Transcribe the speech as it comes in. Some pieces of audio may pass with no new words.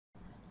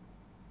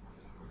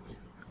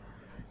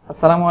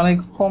আসসালামু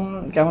আলাইকুম,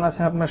 কেমন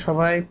আছেন আপনারা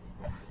সবাই?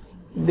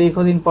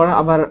 দীর্ঘদিন পর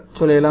আবার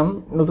চলে এলাম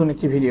নতুন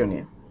একটি ভিডিও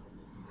নিয়ে।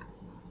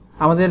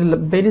 আমাদের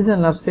বেরিজন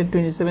ল্যাবসেট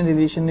 27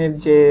 এডিশনের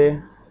যে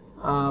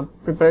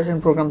প্রিপারেশন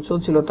প্রোগ্রাম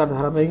চলছিল তার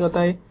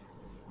ধারাবাহিকতায়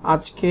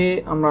আজকে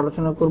আমরা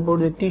আলোচনা করব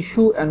যে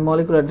টিস্যু অ্যান্ড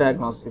মলিকুলার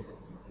ডায়াগনোসিস।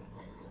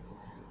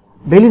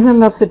 বেরিজন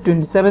ল্যাবসেট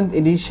 27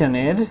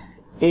 এডিশনের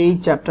এই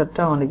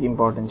চ্যাপ্টারটা অনেক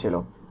ইম্পর্টেন্ট ছিল।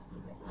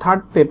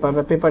 থার্ড পেপার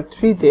বা পেপার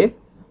 3-তে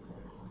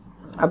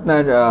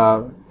আপনার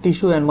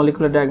টিস্যু অ্যান্ড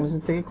মলিকুলার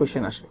ডায়াগনোসিস থেকে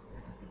কোশ্চেন আসে।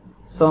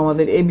 সো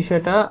আমাদের এই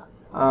বিষয়টা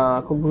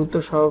খুব গুরুত্ব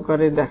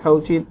সহকারে দেখা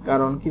উচিত,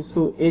 কারণ কিছু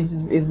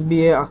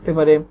এসবিএ আসতে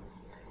পারে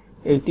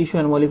এই টিস্যু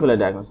অ্যান্ড মলিকুলার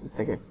ডায়াগনোসিস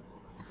থেকে।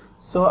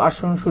 সো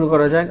আসুন শুরু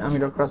করা যাক। আমি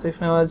ডক্টর আসিফ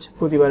নেওয়াজ,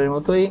 প্রতিবারের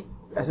মতোই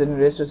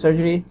assistant registrar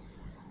surgery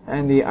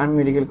and the army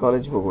medical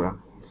college Bogura.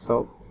 So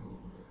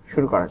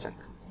শুরু করা যাক।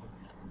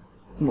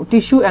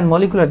 টিস্যু অ্যান্ড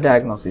মলিকুলার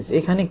ডায়াগনোসিস,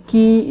 এখানে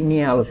কি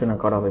নিয়ে আলোচনা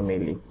করা হবে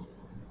mainly?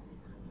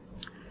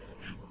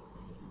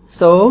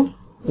 So,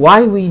 why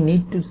we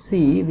need to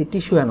see the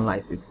tissue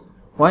analysis?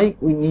 Why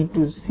we need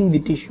to see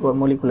the tissue or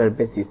molecular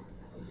basis?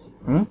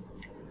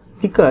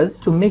 Because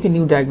to make a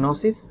new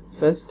diagnosis,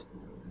 first,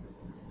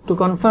 to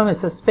confirm a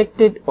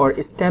suspected or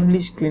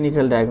established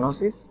clinical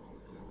diagnosis,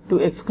 to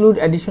exclude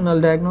additional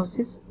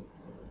diagnosis,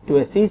 to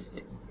assist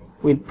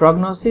with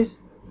prognosis,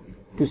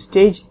 to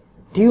stage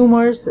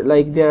tumors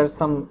like there are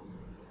some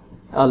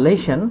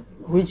lesion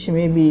which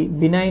may be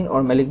benign or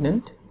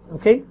malignant.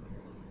 Okay,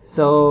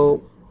 so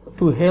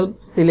to help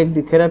select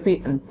the therapy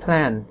and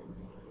plan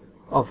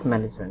of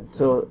management.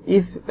 So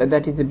if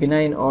that is a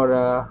benign or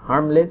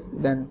harmless,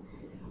 then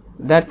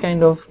that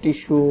kind of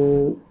tissue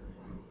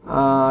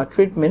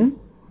treatment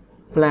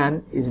plan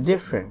is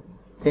different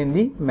than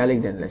the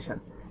malignant lesion.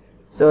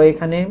 So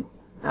এখানে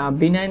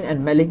benign and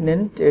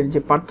malignant এর যে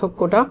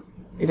পার্থক্যটা,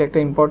 এটা একটা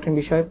important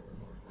বিষয়।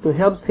 To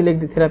help select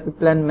the therapy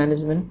plan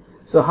management,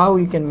 so how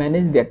you can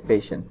manage that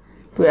patient,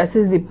 to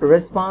assess the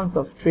response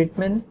of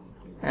treatment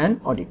and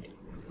audit.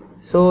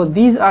 So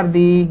these are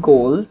the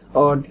goals,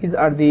 or these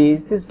are the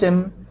system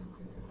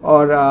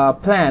or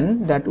plan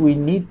that we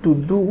need to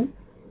do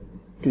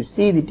to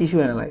see the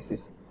tissue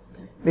analysis.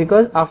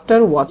 Because after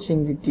watching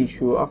the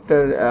tissue, after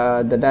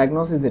the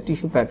diagnosis, the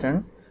tissue pattern,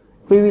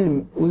 we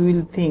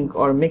will think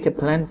or make a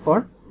plan for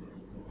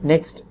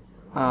next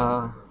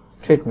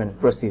treatment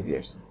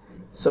procedures.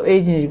 So এই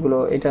জিনিসগুলো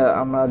এটা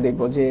আমরা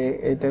দেখব যে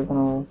এটা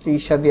কোনো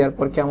চিকিৎসা দেওয়ার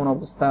পর কেমন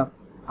অবস্থা,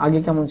 আগে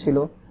কেমন ছিল,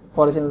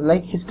 পরে ছিল,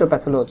 লাইক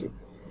হিস্টোপ্যাথোলজি,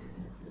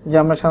 যে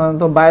আমরা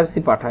সাধারণত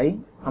বায়োপসি পাঠাই।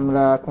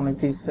 আমরা কোনো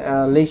একটি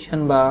লেশন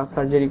বা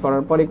সার্জারি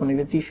করার পরে কোনো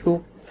একটি টিস্যু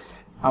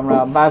আমরা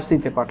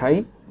বায়োপসিতে পাঠাই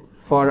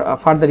ফর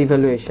ফার্দার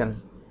ইভ্যালুয়েশন।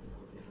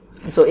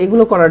 সো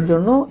এগুলো করার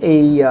জন্য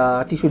এই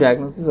tissue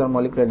diagnosis or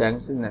molecular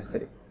diagnosis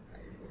necessary.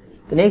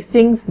 The next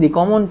things, the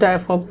common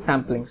type of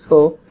sampling. So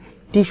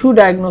tissue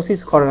diagnosis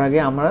করার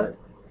আগে আমরা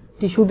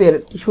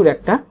টিস্যুর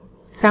একটা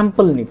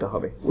স্যাম্পল নিতে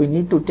হবে। We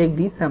need to take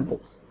the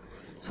samples.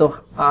 So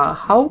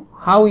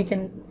how we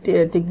can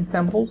take the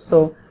samples? So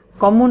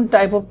common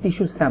type of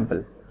tissue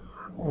sample.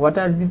 What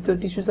are the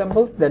tissue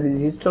samples? That is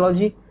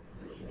histology.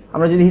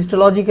 আমরা যদি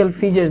histological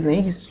features নেই,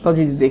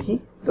 histology দেখি,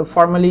 তো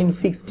formalin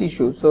fixed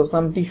tissue. So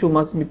some tissue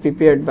must be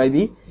prepared by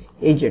the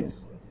agents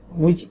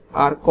which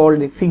are called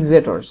the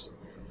fixators.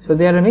 So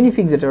there are many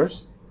fixators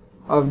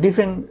of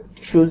different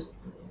tissues.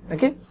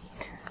 Okay,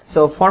 so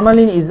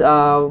formalin is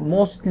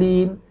mostly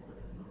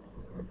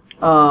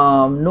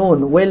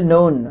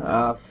well-known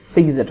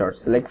fixators,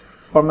 like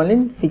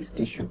formalin fixed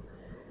tissue.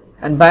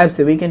 And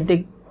biopsy, we can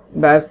take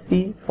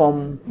biopsy from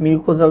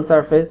mucosal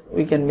surface.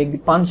 We can make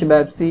the punch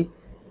biopsy,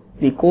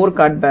 the core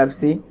cut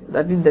biopsy.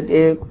 That means that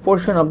a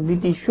portion of the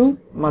tissue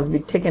must be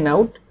taken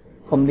out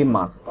from the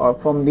mass or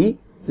from the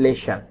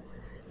lesion.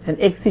 And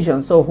excision,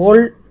 so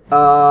whole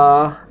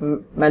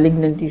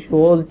malignant tissue,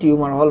 whole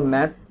tumor, whole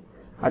mass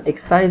are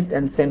excised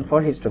and sent for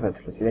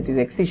histopathology. That is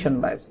excision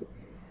biopsy.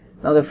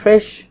 Now the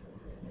fresh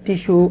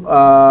tissue,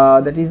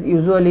 that is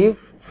usually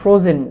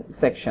frozen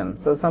section.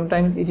 So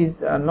sometimes it is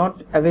not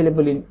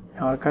available in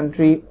our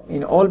country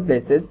in all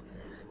places,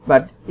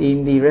 but in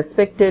the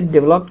respected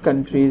developed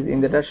countries, in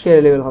the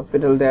tertiary level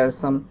hospital, there are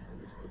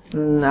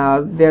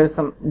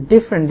some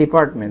different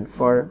department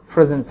for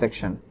frozen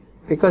section,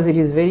 because it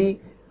is very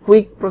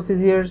quick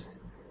procedures,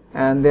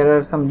 and there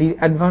are some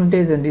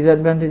advantages and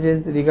disadvantages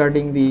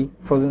regarding the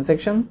frozen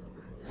sections.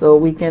 So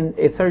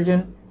a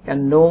surgeon can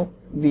know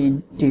the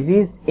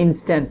disease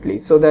instantly,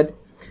 so that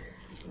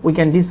we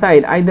can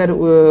decide either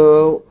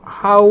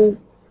how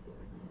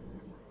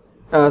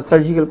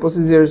surgical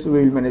procedures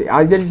will manage.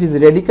 Either it is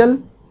radical,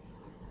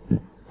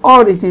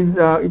 or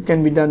it can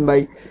be done by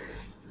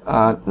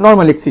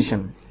normal excision.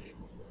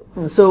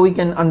 So we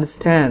can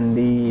understand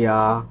the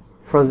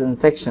frozen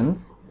sections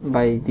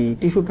by the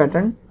tissue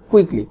pattern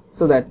quickly,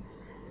 so that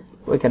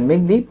we can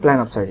make the plan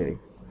of surgery.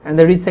 And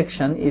the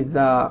resection is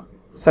the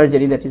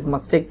surgery, that is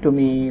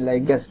mastectomy,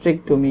 like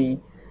gastrectomy,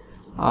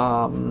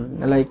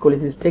 like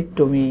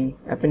cholecystectomy,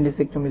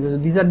 appendicectomy. So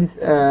these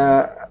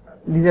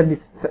are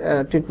this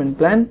treatment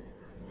plan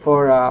for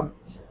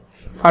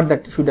further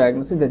tissue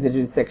diagnosis, that is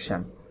resection.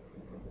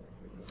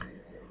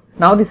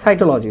 Now the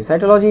cytology.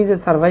 Cytology is a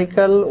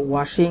cervical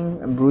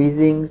washing,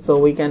 bruising. So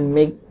we can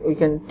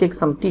take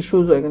some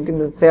tissues, or we can take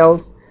the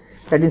cells.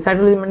 That is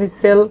cytology means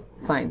cell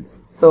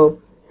science.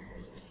 So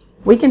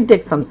we can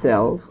take some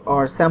cells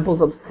or samples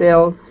of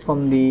cells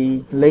from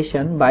the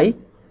lesion by,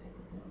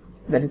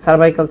 that is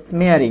cervical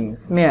smearing,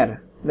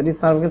 that is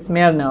cervical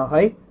smear now,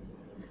 right?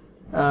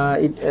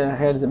 It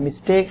has a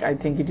mistake. I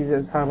think it is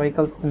a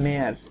cervical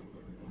smear,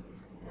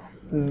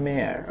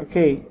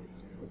 okay,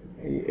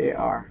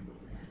 AR.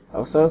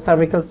 Also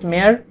cervical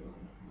smear,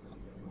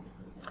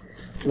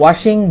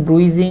 washing,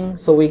 bruising.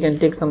 So we can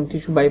take some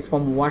tissue by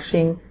from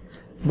washing,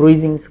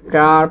 bruising,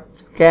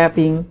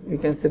 scraping. We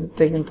can say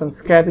taking some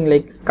scraping,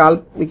 like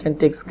scalp. We can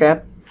take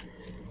scrap,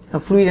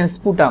 fluid and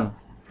sputum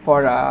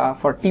for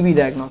TB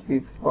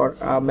diagnosis, for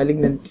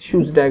malignant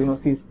tissues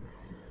diagnosis.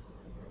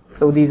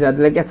 So these are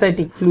like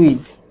ascitic fluid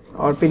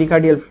or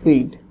pericardial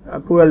fluid,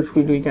 pleural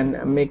fluid. We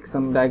can make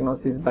some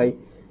diagnosis by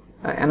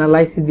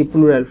analyzing the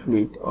pleural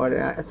fluid or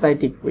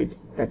ascitic fluid.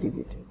 That is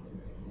it.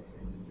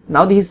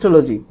 Now the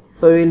histology.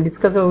 So we will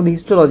discuss about the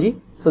histology.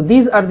 So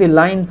these are the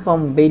lines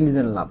from Bailey's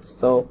and Labs.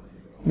 So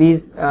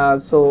these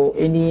so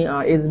any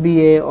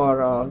SBA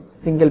or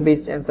single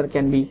based answer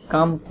can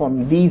come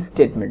from these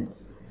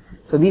statements.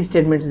 So these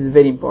statements is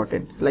very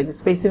important. Like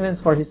specimens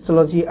for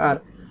histology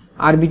are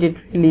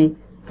arbitrarily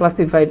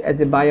classified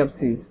as a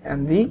biopsies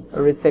and the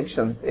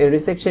resections. A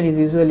resection is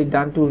usually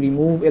done to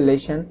remove a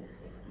lesion,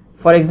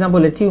 for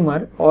example a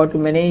tumor, or to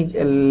manage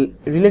a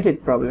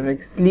related problem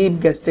like sleeve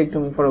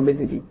gastrectomy for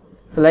obesity.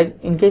 So like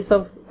in case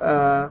of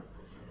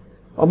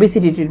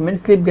obesity treatment,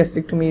 sleeve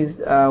gastrectomy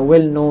is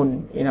well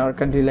known in our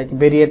country, like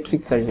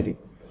bariatric surgery.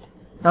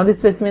 Now the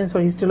specimens for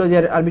histology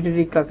are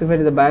arbitrarily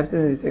classified as a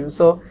biopsy.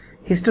 So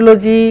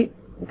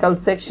histological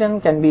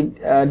section can be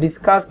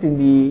discussed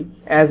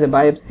as a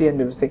biopsy and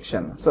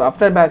resection. So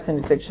after biopsy and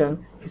resection,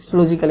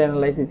 histological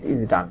analysis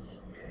is done.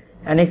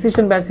 An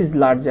excision biopsy is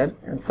larger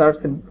and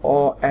serves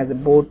as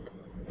both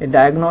a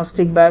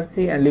diagnostic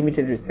biopsy and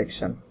limited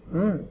resection.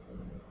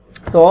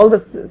 So all the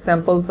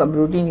samples of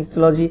routine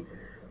histology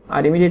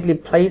are immediately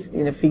placed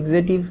in a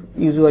fixative,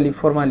 usually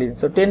formalin.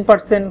 So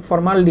 10%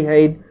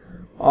 formaldehyde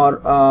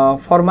or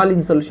formalin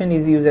solution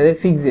is used as a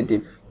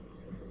fixative,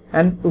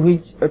 and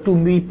which to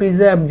be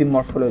preserved the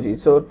morphology.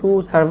 So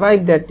to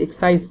survive that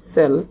excised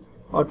cell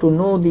or to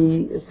know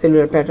the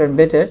cellular pattern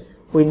better,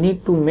 we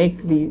need to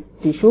make the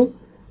tissue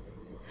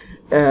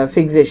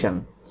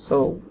fixation.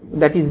 So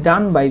that is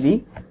done by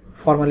the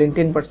formalin,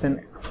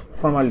 10%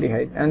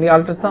 formaldehyde. And the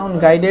ultrasound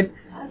guided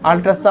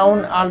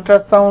ultrasound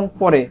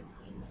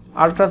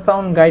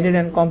guided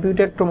and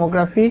computed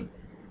tomography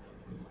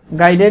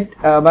guided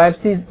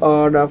biopsies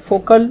or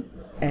focal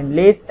and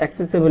less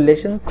accessible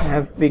lesions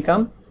have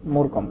become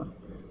more common.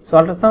 So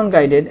ultrasound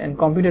guided and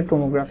computed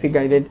tomography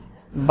guided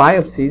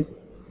biopsies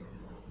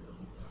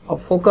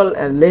of focal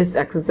and less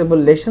accessible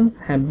lesions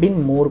have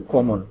been more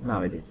common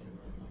nowadays.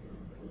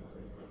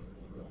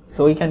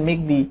 So we can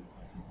make the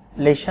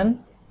lesion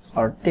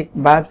or take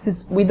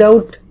biopsies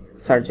without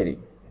surgery.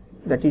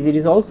 That is, it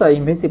is also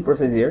invasive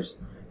procedures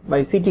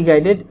by CT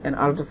guided and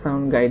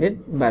ultrasound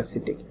guided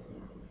biopsy technique.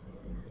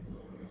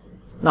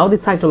 Now the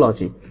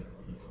cytology.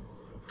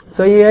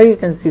 So here you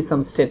can see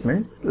some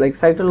statements like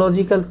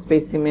cytological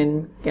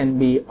specimen can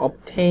be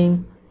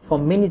obtained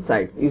from many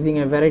sites using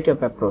a variety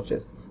of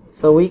approaches.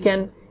 So we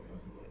can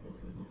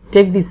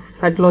take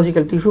this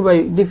cytological tissue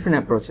by different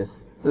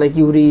approaches like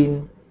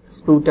urine,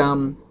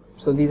 sputum.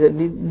 So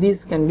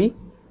these can be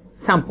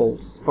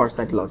samples for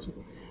cytology.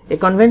 A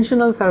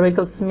conventional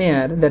cervical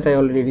smear that I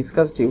already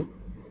discussed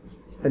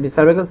that the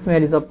cervical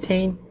smear is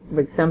obtained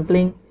by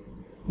sampling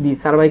the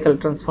cervical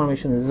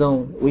transformation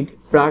zone with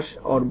brush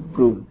or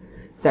broom.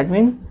 That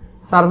means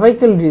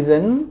cervical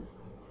region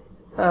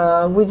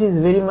which is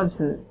very much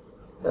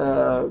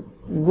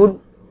good,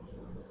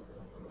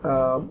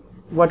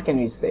 what can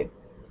we say,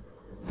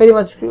 very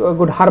much a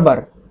good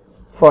harbor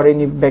for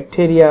any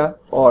bacteria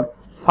or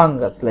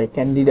fungus like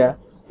candida,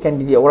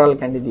 oral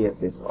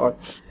candidiasis,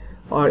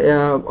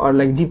 or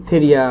like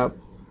diphtheria,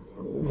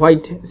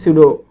 white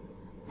pseudo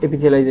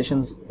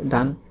epithelializations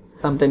done.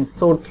 Sometimes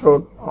sore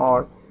throat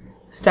or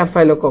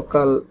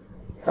staphylococcal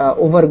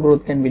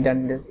overgrowth can be done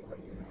in this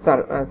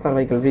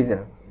cervical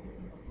region.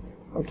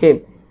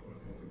 Okay,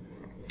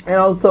 and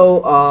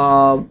also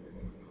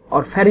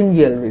or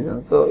pharyngeal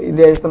region. So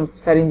there is some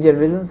pharyngeal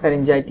region,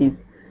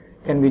 pharyngitis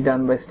can be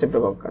done by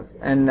streptococcus,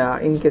 and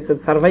in case of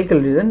cervical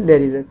region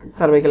there is a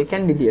cervical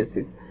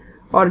candidiasis,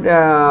 or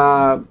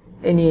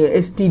any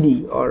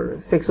STD or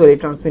sexually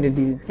transmitted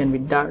disease can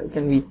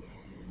be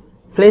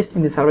placed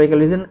in the cervical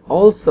region.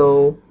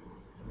 Also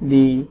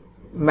the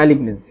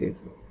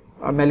malignancies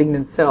or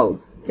malignant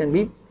cells can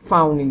be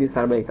found in the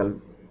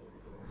cervical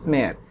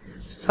smear.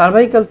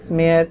 Cervical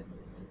smear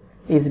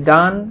is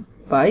done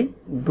by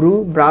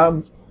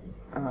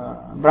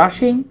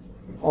brushing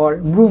or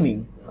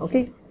brooming.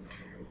 Okay,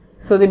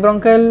 so the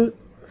bronchial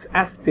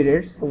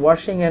aspirates,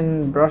 washing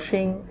and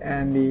brushing,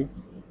 and the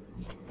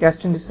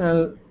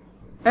gastrointestinal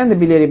and the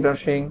biliary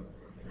brushing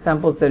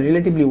samples a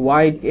relatively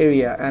wide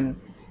area and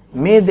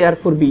may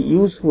therefore be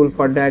useful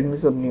for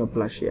diagnosis of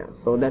neoplasia.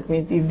 So that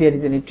means if there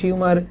is any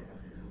tumor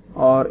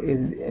or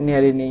is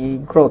near any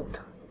growth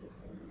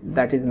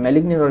that is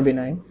malignant or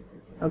benign,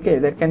 okay,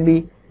 that can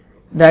be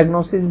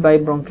diagnosed by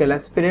bronchial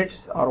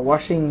aspirates or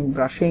washing,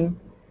 brushing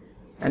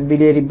and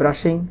biliary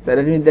brushing. So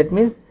that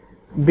means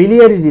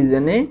biliary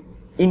region,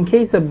 in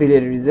case of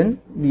biliary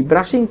region, the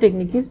brushing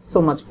technique is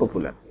so much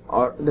popular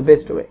or the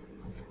best way.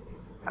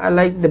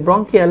 Like the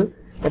bronchial,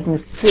 that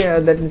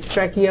means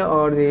trachea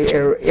or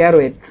the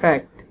airway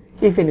tract,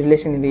 if any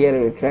relation in the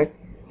airway tract,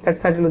 that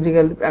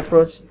cytological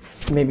approach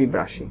may be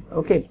brushing.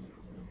 Okay.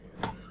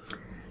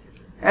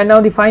 And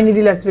now the fine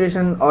needle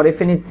aspiration or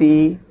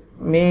FNAC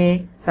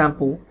may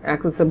sample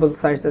accessible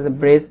sites as a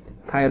breast,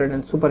 thyroid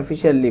and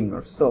superficial lymph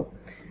nodes. So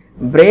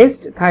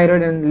breast,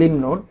 thyroid and lymph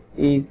node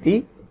is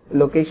the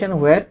location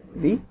where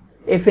the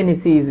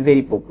FNAC is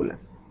very popular,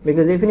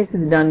 because FNAC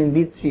is done in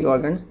these three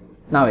organs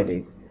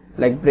nowadays,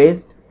 like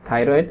breast,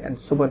 thyroid and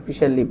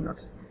superficial lymph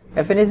nodes.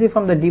 FNAC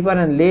from the deeper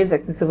and less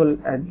accessible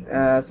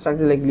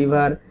structure like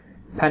liver,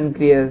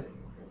 pancreas,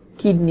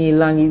 kidney,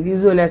 lung is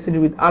usually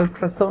associated with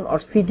ultrasound or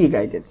CT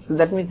guided. So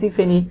that means if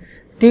any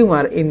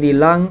tumor in the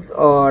lungs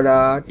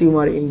or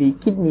tumor in the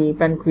kidney,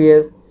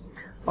 pancreas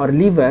or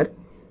liver,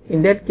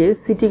 in that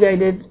case CT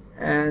guided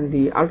and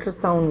the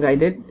ultrasound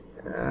guided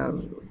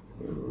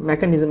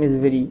mechanism is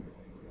very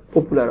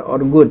popular or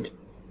good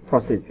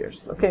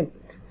procedures. Okay,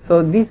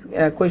 so this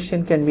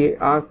question can be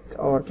asked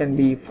or can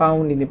be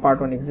found in the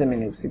part 1 exam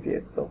in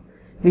FCPS. So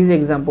these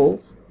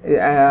examples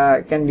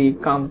can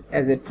become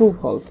as a true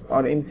false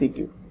or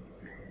MCQ.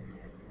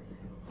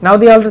 Now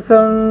the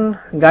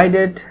ultrasound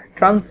guided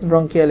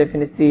transbronchial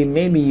FNAC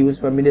may be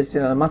used for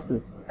mediastinal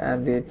muscles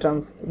and the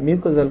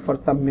transmucosal for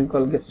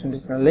submucal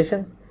gastrointestinal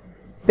lesions,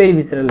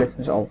 perivisceral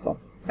lesions also,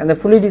 and the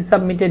fluid is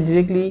submitted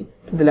directly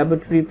to the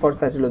laboratory for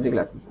cytological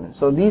assessment.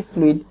 So these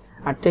fluid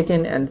are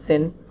taken and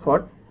sent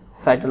for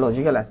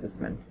cytological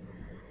assessment.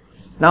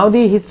 Now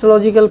the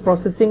histological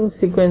processing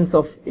sequence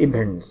of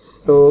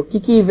events. So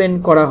kiki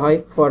event kora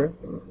hoy for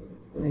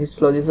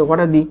histology. So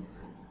what are the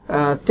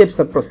steps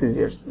of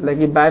procedures? Like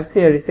a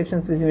biopsy or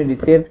resection specimen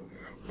received,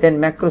 then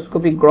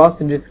macroscopic gross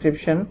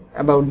description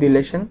about the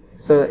lesion.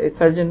 So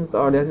surgeons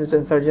or the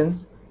assistant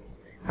surgeons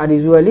are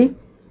usually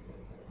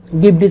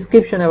give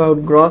description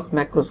about gross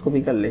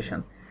macroscopical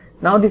lesion.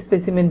 Now the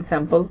specimen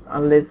sample,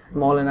 unless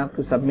small enough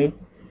to submit,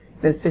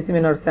 then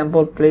specimen or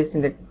sample placed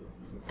in the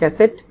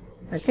cassette.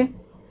 Okay,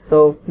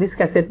 so this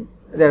cassette,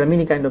 there are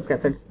many kind of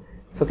cassettes,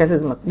 so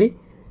cassettes must be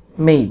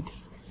made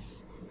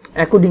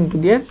according to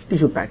their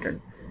tissue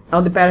pattern. Now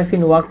the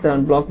paraffin wax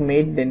and block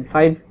made, then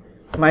 5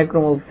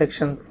 micromole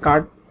sections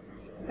cut,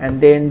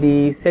 and then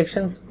the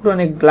sections put on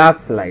a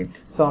glass slide.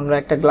 So আমরা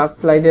একটা glass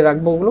slide এ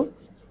রাখবো ওগুলো,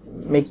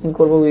 making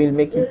করবো, we will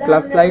make it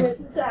glass slides.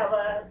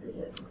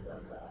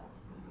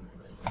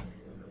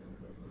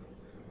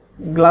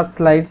 Glass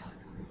slides.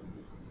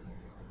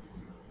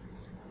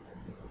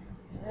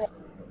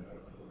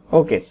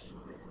 Okay.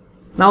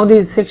 Now the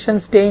section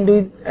stained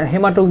with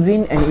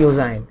hematoxylin and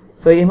eosin.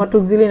 So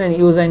hematoxylin and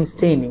eosin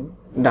staining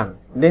done.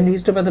 Then the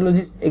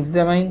histopathologist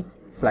examines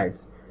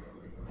slides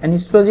and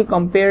histology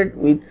compared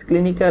with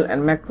clinical and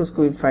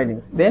macroscopic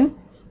findings. Then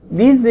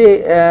the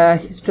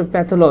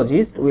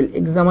histopathologist will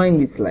examine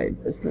the slide.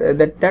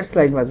 That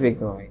slide must be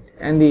examined,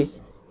 and the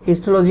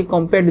histology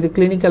compared with the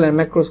clinical and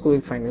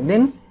macroscopic findings.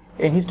 Then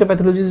a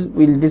histopathologist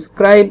will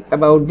describe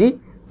about the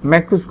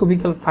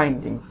macroscopical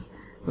findings.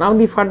 Now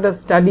the further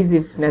studies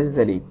if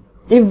necessary.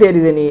 If there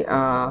is any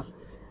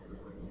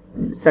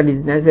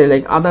studies necessary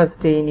like other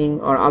staining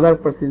or other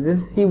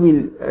procedures, he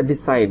will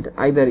decide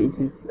either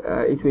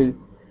it will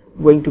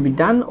going to be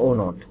done or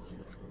not.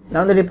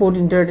 Now the report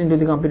entered into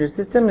the computer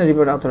system, the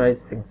report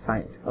authorized and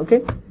signed.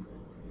 Okay,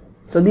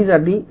 so these are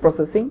the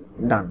processing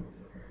done.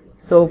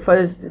 So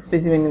first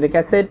specimen in the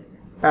cassette,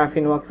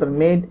 paraffin wax are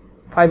made,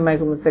 5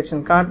 micrometer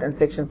section cut and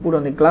section put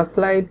on the glass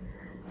slide,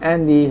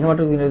 and the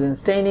hematoxylin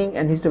staining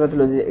and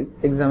histopathology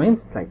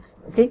examines slides.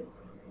 Okay.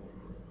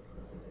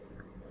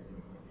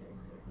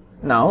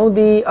 Now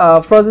the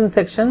frozen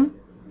section.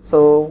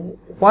 So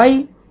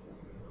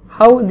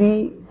how the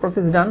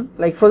process done?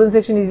 Like frozen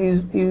section is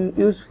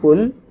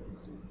useful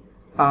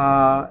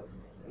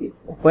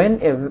when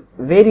a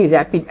very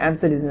rapid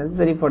answer is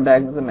necessary for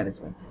diagnosis and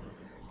management.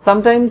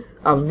 Sometimes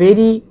a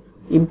very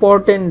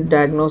important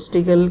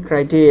diagnostical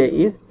criteria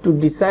is to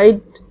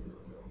decide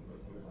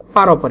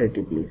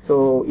peroperatively.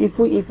 So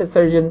if a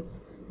surgeon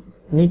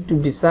need to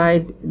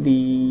decide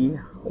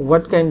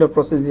what kind of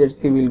procedures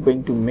he will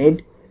going to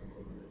make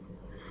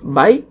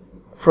by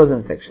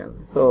frozen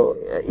section. So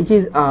it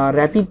is a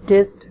rapid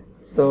test,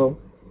 so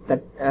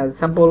that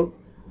sample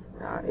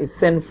is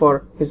sent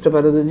for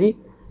histopathology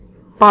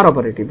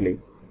peroperatively.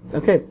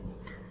 Okay,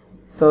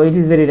 so it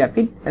is very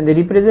rapid, and the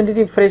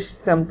representative fresh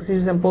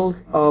tissue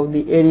samples of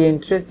the area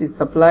interest is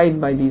supplied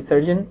by the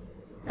surgeon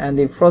and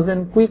they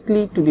frozen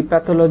quickly to the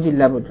pathology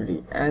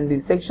laboratory, and the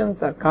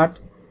sections are cut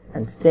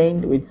and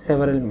stained with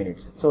several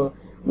minutes. So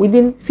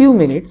within few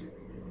minutes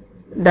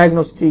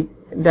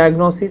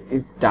diagnosis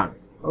is done.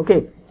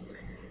 Okay,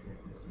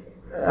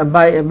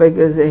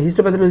 because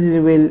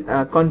histopathology will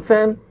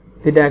confirm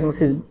the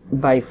diagnosis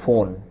by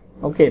phone.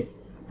 Okay,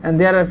 and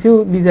there are a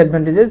few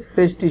disadvantages.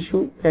 Fresh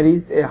tissue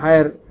carries a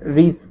higher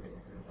risk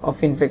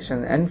of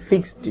infection and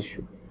fixed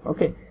tissue.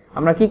 Okay,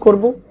 আমরা কি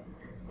করব?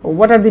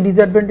 What are the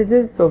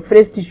disadvantages? So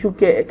fresh tissue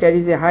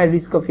carries a high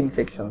risk of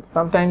infection.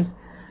 Sometimes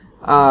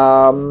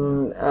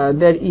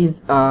there is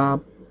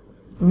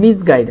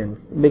misguidance,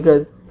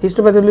 because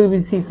histopathology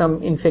will see some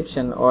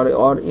infection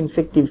or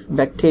infective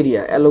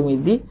bacteria along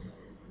with the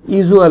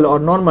usual or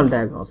normal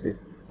diagnosis.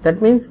 That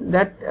means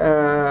that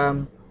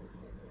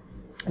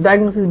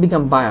diagnosis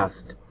become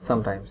biased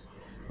sometimes,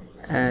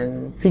 and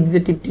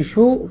fixative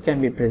tissue can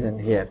be present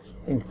here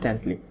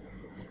instantly.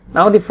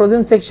 Now the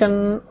frozen section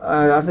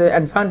are the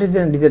advantages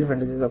and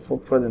disadvantages of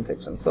frozen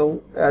section. So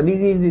this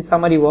is the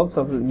summary works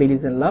of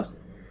Bayes and Loves.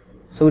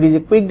 So it is a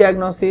quick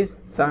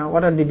diagnosis. So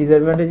what are the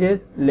disadvantages?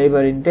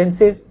 Labor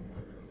intensive,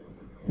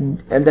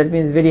 and that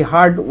means very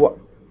hard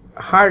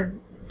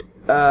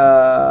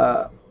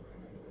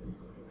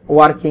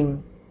working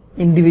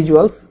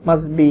individuals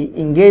must be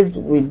engaged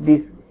with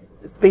this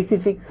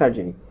specific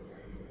surgery.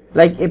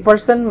 Like a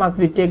person must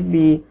take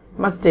the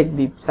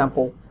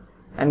sample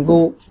and go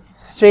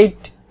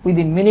straight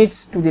within minutes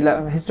to the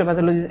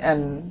histopathologist and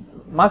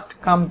must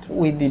come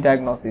with the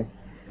diagnosis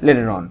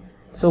later on.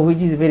 So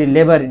which is very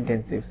labor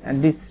intensive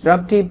and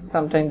disruptive.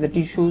 Sometimes the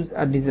tissues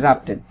are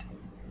disrupted.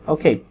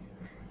 Okay,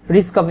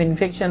 risk of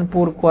infection,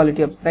 poor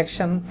quality of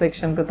section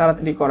to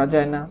taratari kora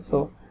jay na,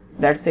 so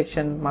that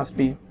section must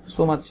be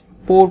so much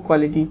poor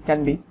quality,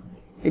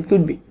 it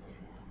could be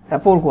a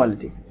poor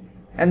quality,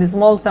 and the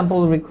small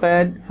sample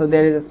required. So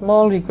there is a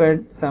small required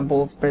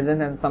samples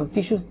present, and some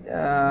tissues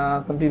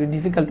some people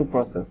difficult to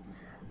process.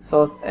 So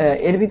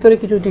এর ভিতরে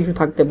কিছু tissue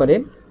থাকতে পারে.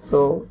 So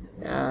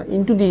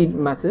into the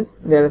masses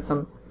there are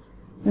some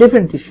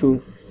different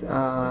tissues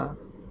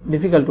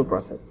difficult to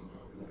process.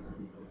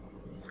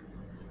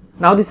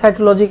 Now the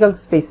cytological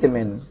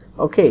specimen.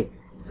 Okay,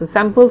 so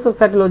samples of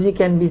cytology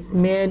can be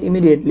smeared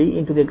immediately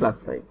into the glass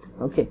slide,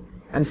 okay,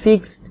 and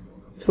fixed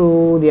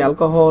through the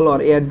alcohol or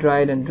air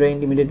dried and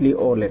drained immediately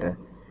or later.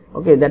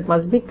 Okay, that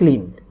must be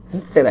cleaned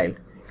and sterile.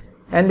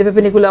 And the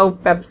papinicula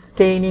pap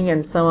staining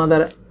and some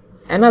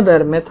another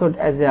method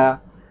as a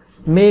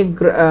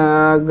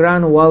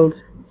Granwald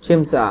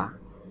Chimsa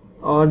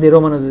or the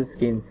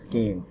Romanowski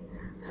scheme.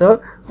 So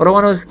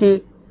Romanowski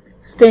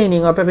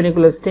staining or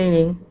papinicular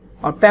staining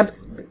or paps,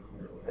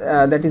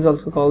 that is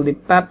also called the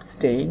pap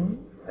stain,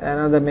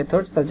 another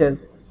method such as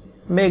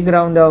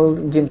Granwald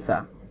Chimsa,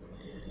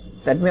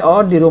 that may,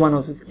 or the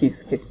Romanowski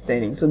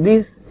staining. So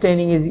this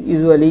staining is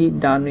usually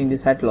done in the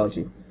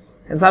cytology,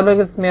 and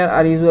cervical smear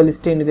are usually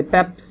stained with the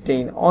pap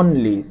stain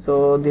only. So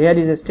here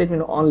is a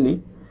statement only.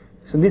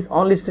 So this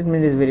only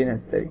statement is very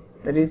necessary.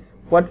 That is,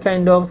 what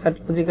kind of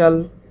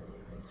cytological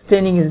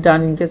staining is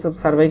done in case of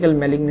cervical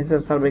malignancy or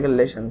cervical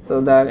lesions?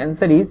 So the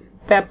answer is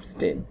pap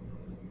stain.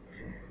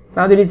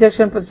 Now the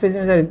resection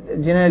specimens are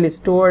generally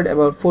stored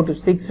about 4 to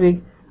 6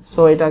 weeks. So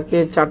এটাকে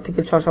 4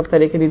 থেকে 6 সপ্তাহ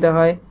রেখে দিতে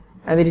হয়,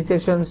 and the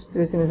resection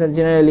specimens are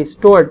generally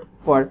stored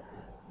for,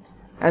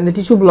 and the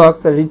tissue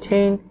blocks are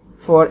retained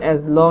for as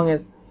long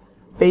as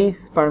space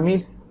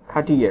permits,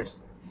 30 years.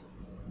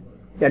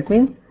 That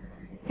means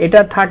এটা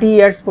 30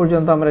 years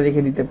পর্যন্ত আমরা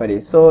রেখে দিতে পারি.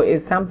 So a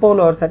sample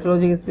or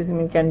cytological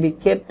specimen can be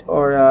kept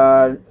or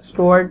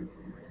stored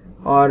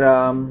or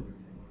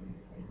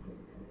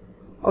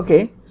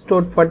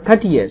stored for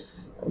 30 years,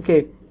 okay,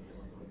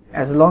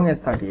 as long as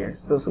 30 years.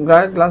 So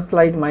glass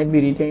slide might be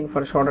retained for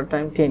a shorter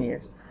time, 10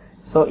 years.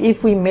 So if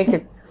we make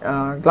a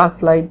glass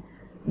slide,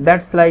 that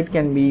slide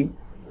can be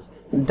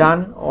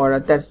done, or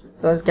that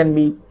can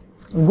be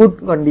good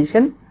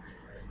condition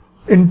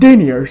in 10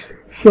 years.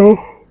 So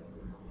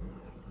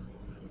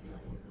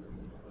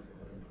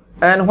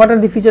and what are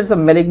the features of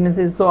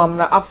malignancies? So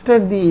after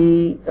the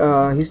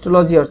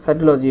histology or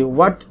cytology,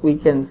 what we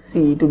can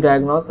see to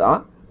diagnose a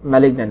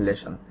malignant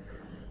lesion?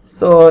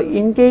 So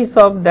in case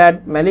of that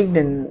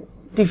malignant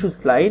tissue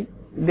slide,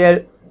 there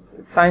are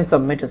signs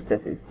of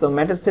metastasis. So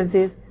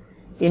metastasis,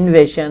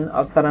 invasion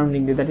of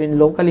surrounding tissue, that means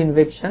local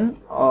invasion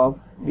of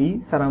the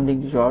surrounding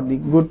tissue or the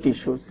good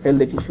tissues,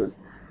 healthy tissues.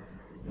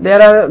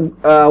 There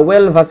are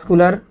well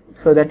vascular,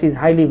 so that is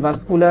highly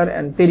vascular,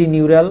 and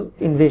perineural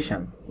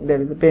invasion. There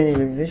is a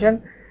perineural invasion,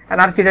 and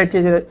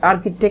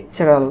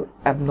architectural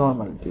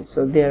abnormalities. So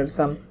there are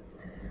some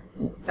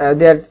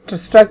their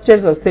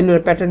structures or cellular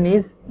pattern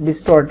is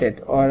distorted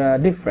or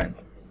different.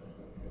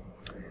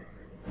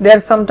 There are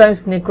sometimes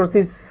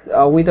necrosis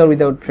with or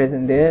without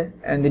present there,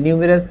 and the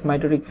numerous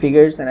mitotic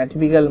figures and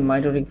atypical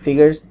mitotic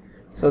figures.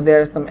 So there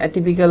are some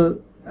atypical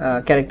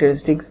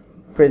characteristics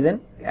present.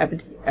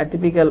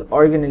 Atypical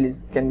organelles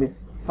can be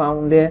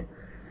found there,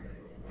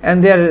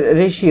 and their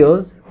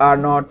ratios are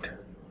not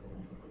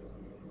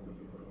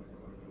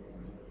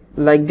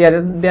like there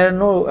are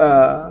no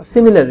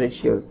similar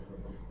ratios,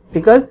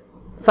 because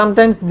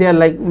sometimes they are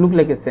look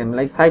like the same,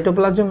 like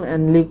cytoplasm and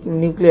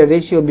nuclear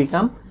ratio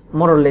become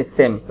more or less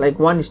same, like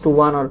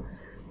 1:1 or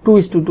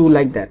 2:2,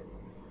 like that.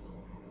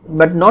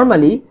 But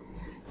normally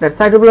The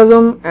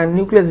cytoplasm and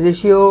nucleus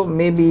ratio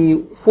may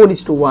be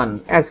 4:1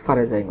 as far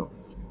as I know,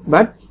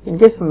 but in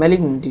case of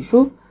malignant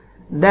tissue,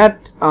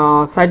 that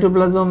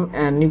cytoplasm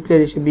and nuclear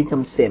ratio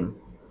become same.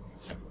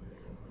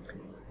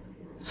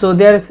 So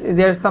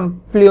there's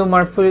some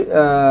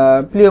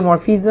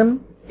pleomorphism,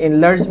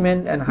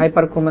 enlargement and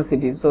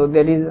hyperchromacity. So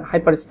there is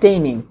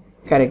hyperstaining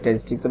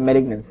characteristics of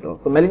malignant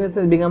cells. So malignant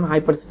cells become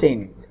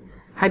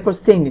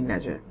hyperstained in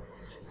nature.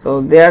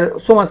 So they are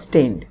so much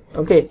stained,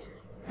 okay.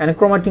 And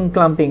chromatin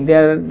clumping,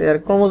 their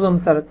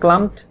chromosomes are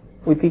clumped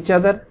with each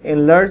other,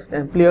 enlarged,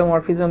 and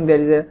pleomorphism.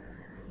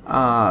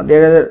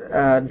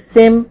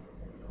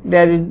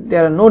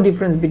 There are no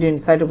difference between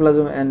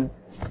cytoplasm and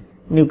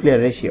nuclear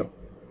ratio,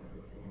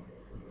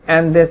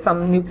 and there's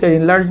some nuclear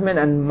enlargement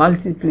and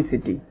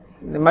multiplicity.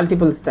 The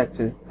multiple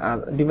structures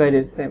are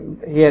divided same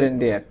here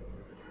and there.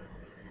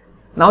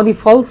 Now the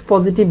false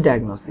positive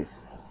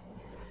diagnosis.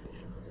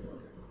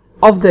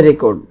 Of the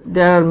record,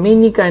 there are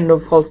many kind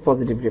of false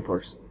positive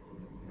reports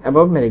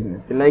about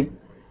malignancy, like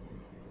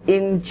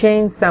in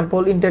change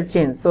sample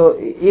interchange. So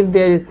if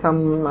there is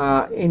some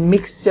in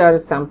mixture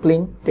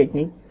sampling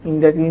technique, in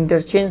that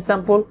interchange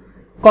sample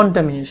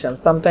contamination,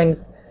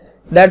 sometimes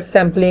that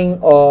sampling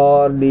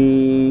or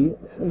the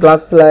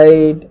glass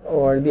slide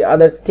or the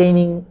other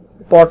staining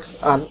pots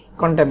are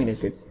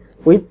contaminated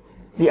with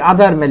the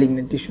other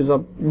malignant tissues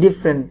of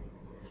different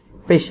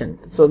patient.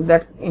 So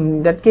that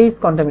in that case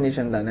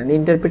contamination done, and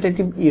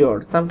interpretative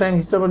error,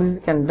 sometimes histopathology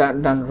can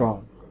done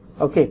wrong,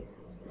 okay.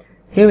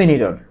 Human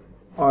error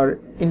or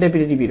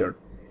interpretative error.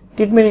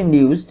 Treatment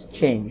induced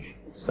change.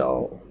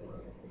 So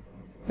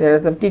there are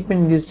some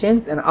treatment induced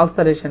change, and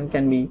ulceration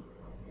can be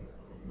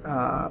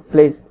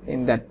placed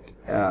in that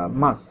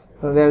mass.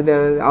 So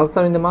there is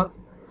ulcer in the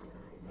mass.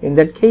 In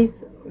that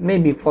case,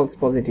 maybe false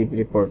positive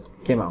report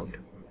came out.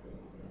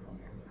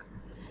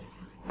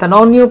 The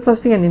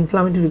non-neoplastic and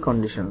inflammatory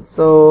conditions.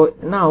 So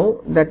now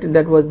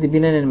that was the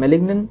benign and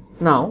malignant.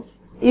 Now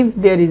if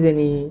there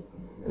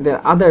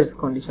are others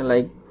condition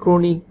like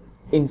chronic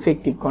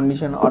infective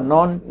condition or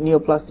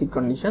non-neoplastic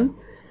conditions,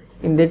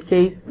 in that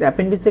case the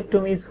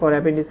appendicectomies for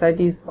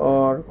appendicitis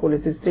or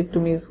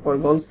cholecystectomies for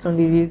gallstone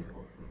disease,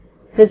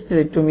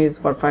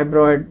 hysterectomies for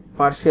fibroid,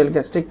 partial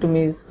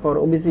gastrectomies for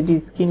obesity,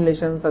 skin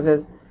lesions such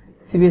as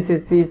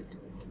sebaceous cyst,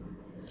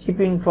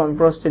 chipping from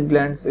prostate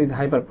glands with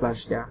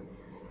hyperplasia.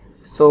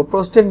 So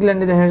prostate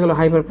gland দেখা গেল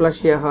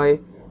hyperplasia হয়,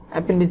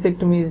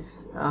 appendicectomies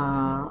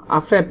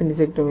after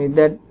appendicectomy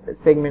that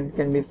segment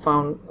can be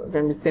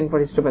sent for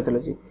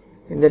histopathology.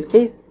 In that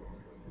case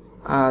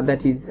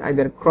that is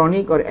either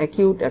chronic or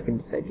acute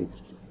appendicitis.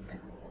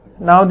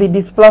 Now the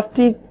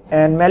dysplastic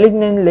and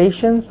malignant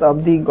lesions of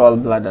the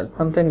gallbladder.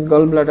 Sometimes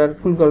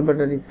full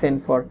gallbladder is sent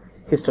for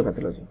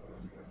histopathology.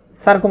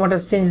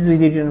 Sarcomatous changes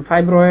with uterine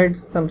fibroids,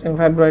 sometimes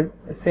fibroid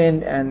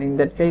sent, and in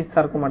that case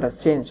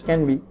sarcomatous change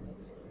can be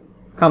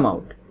come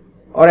out,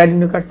 or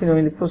adenocarcinoma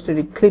in the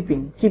prostatic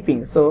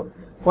chipping. So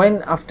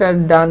when after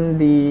done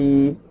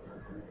the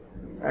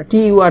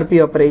TURP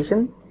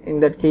operations, in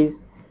that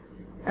case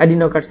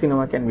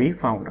adenocarcinoma can be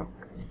found out.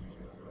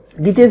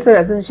 Details are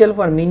essential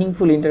for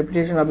meaningful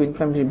interpretation of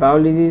inflammatory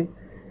bowel disease,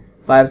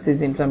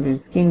 biopsies, inflammatory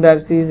skin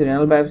biopsies,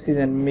 renal biopsies,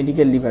 and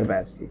medical liver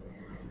biopsy.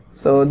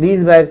 So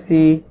these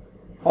biopsy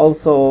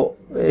also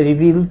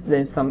reveals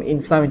some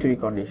inflammatory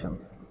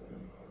conditions.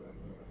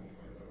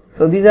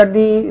 So these are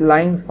the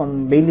lines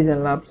from Bailey's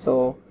and Lab.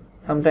 So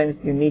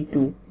sometimes you need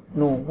to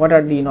know what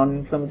are the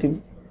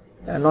non-inflammatory,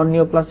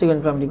 non-neoplastic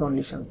inflammatory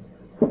conditions.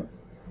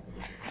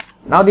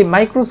 Now the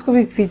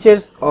microscopic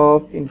features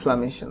of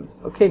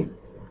inflammations. Okay.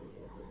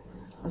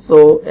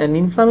 So an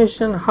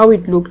inflammation, how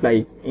it look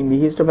like in the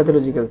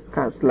histopathological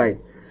slide.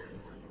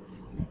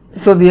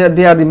 So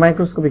they are the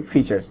microscopic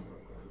features.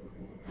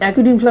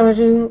 Acute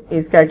inflammation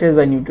is characterized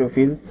by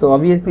neutrophils. So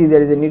obviously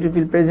there is a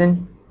neutrophil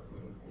present.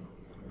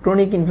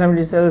 Chronic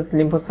inflammatory cells,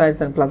 lymphocytes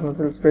and plasma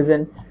cells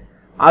present.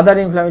 Other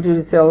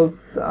inflammatory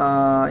cells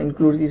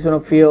includes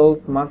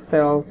eosinophils, mast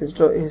cells,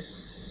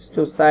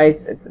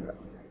 histocytes, etc.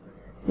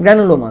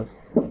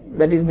 Granulomas,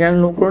 that is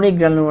chronic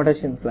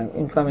granulomatous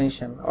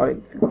inflammation or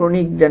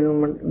chronic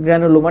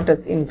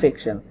granulomatous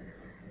infection,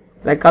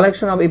 like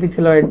collection of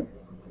epithelioid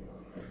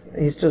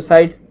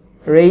histocytes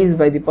raised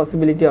by the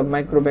possibility of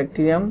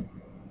microbacterium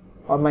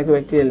or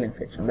microbacterial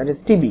infection, that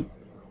is TB,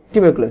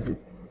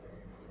 tuberculosis.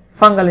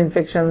 Fungal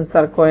infections,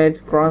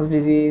 sarcoids, Crohn's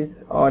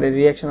disease, or a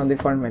reaction of the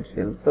foreign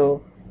material.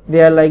 So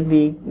they are like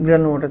the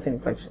granulomatous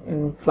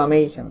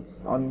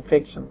inflammations or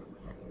infections.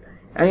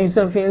 And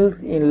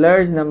eosinophils in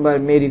large number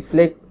may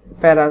reflect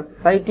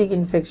parasitic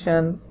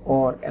infection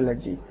or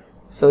allergy.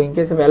 So in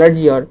case of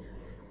allergy or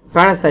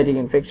parasitic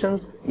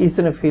infections,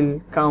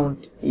 eosinophil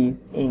count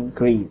is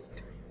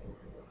increased.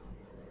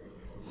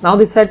 Now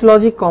the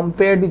cytology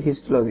compared with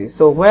histology.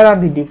 So where are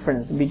the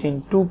difference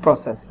between two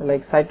processes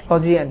like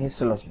cytology and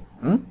histology?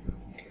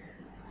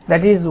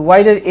 That is,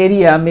 wider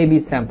area may be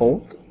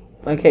sampled.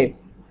 Okay.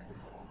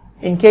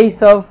 In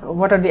case of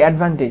what are the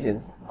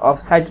advantages of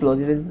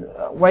cytology? There is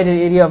wider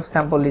area of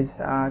sample is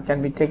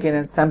can be taken,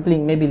 and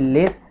sampling may be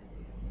less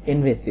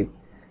invasive.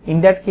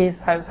 In that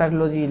case,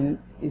 cytology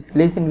is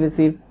less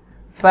invasive,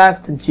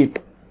 fast, cheap.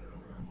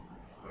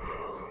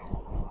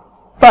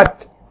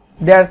 But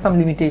there are some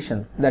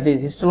limitations, that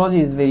is histology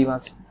is very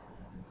much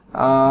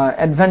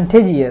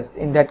advantageous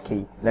in that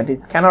case, that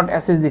is cannot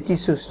assess the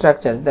tissue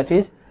structures, that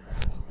is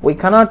we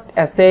cannot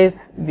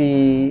assess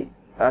the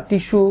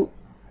tissue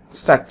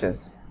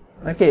structures.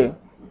 Okay,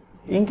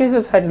 in case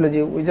of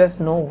cytology we just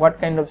know what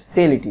kind of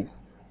cell it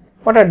is,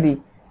 what are the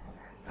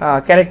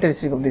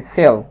characteristics of the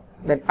cell,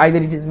 that either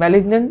it is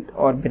malignant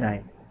or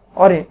benign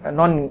or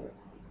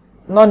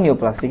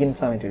non-neoplastic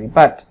inflammatory.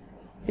 But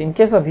in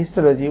case of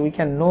histology we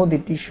can know the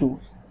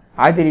tissues,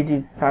 either it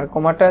is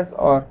sarcomatous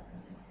or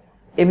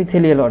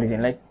epithelial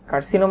origin like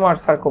carcinoma or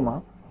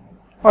sarcoma,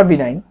 or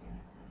benign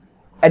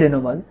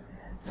adenomas.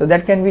 So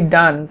that can be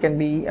done, can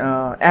be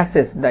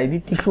assessed by the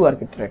tissue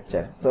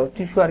architecture. So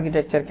tissue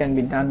architecture can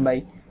be done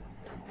by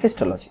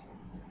histology.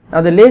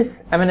 Now the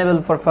less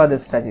amenable for further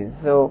studies.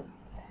 So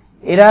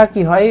era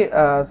ki hoy,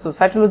 so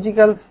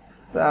cytological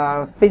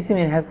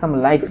specimen has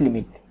some life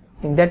limit,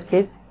 in that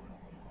case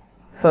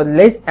so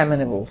less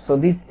amenable, so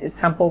these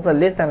samples are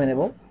less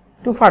amenable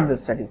to further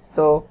studies.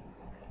 So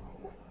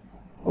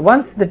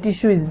once the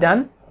tissue is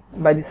done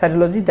by the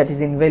cytology, that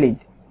is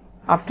invalid.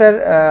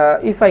 After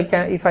if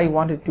I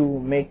wanted to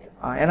make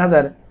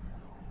another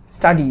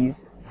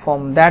studies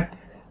from that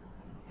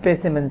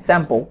specimen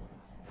sample,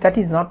 that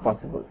is not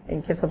possible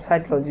in case of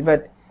cytology.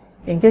 But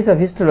in case of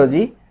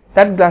histology,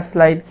 that glass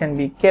slide can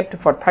be kept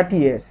for 30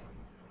 years.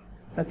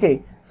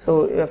 Okay,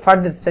 so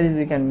further studies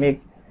we can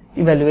make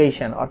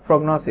evaluation or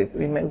prognosis,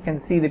 we can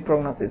see the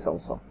prognosis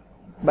also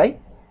by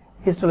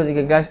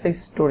histological glass slide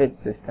storage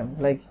system.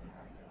 Like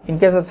in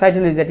case of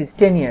cytology that is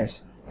 10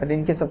 years, but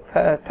in case of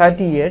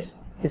 30 years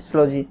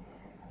histological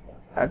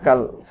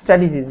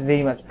studies is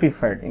very much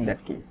preferred in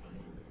that case.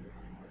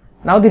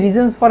 Now the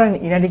reasons for an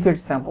inadequate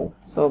sample.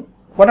 So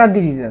what are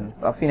the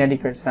reasons of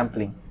inadequate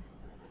sampling?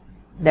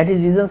 That is,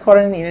 reasons for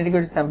an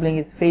inadequate sampling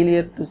is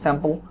failure to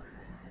sample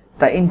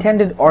the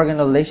intended organ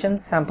or lesion,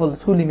 sample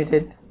too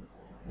limited,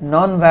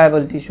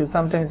 non-viable tissue,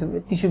 sometimes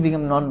tissue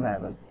become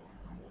non-viable.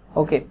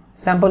 Okay,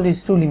 sample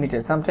is too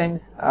limited,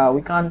 sometimes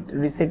we can't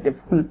resect a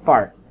full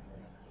part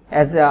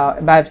as a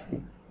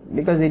biopsy,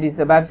 because it is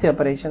a biopsy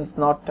operations,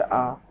 not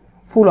a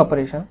full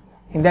operation.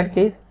 In that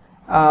case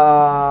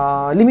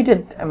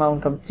limited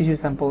amount of tissue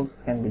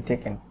samples can be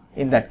taken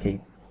in that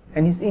case.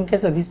 And in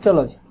case of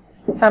histology,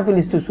 sample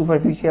is too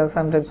superficial,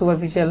 sometimes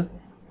superficial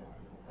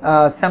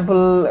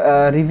sample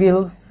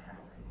reveals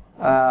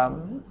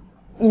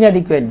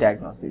inadequate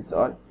diagnosis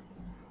or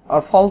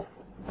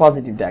false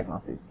positive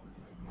diagnosis.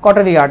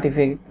 Cautery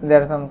artifact,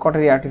 there are some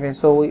cautery artifacts,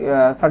 so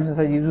surgeons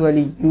are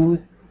usually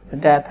use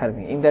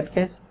diathermy. In that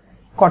case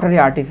cautery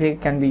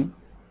artifact can be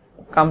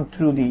come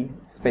through the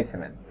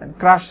specimen. And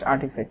crush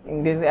artifact,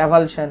 in this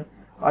avulsion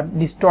or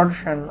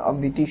distortion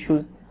of the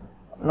tissues,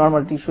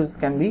 normal tissues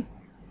can be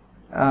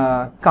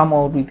come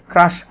out with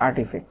crush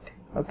artifact.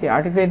 Okay,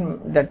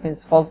 artifact, that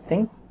means false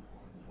things,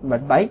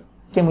 but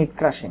came with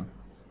crushing.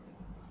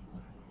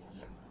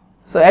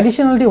 So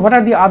additionally, what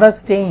are the other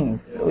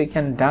stains we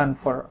can done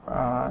for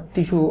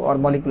tissue or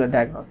molecular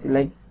diagnosis?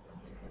 Like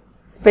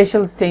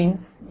special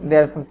stains,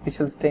 there are some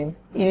special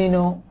stains,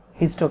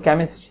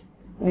 immunohistochemistry,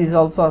 this is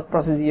also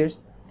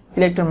procedures,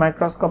 electron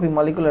microscopy,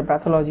 molecular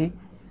pathology,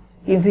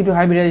 in situ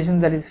hybridization,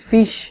 that is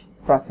fish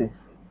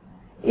process,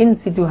 in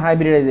situ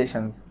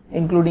hybridizations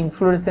including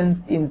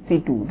fluorescence in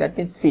situ, that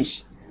means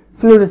fish,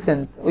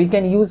 fluorescence, we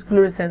can use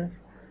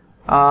fluorescence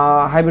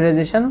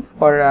hybridization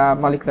for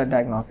molecular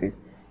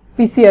diagnosis.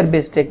 PCR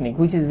based technique,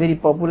 which is very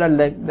popular,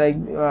 like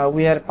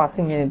we are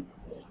passing a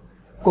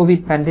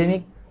COVID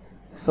pandemic,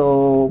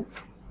 so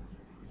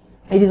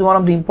it is one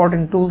of the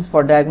important tools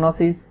for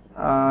diagnosis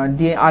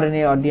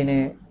RNA or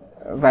DNA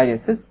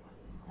viruses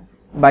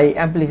by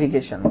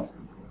amplifications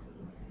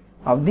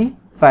of the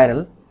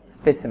viral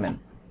specimen.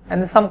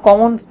 And some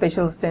common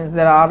special stains,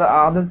 there are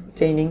other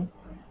staining,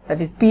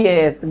 that is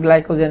PAS,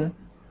 glycogen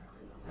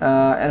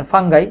and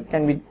fungi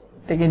can be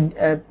taken,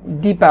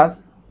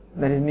 DPAS,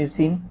 that is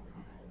mucin,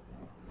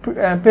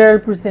 pearl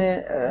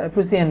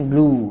Prussian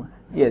blue,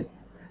 yes,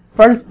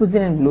 pearl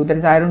Prussian blue, that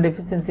is iron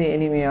deficiency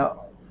anemia,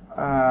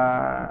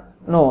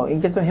 no,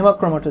 in case of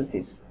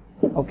hemochromatosis.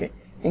 Okay,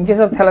 in case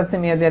of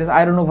thalassemia there is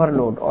iron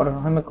overload or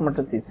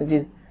hemochromatosis, which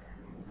is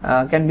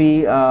can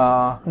be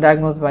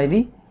diagnosed by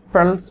the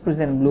pearl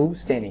Prussian blue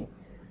staining.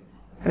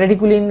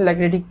 Reticulin, like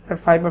reticular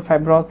fiber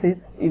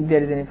fibrosis, if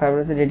there is any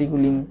fibrosis,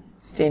 reticulin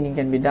staining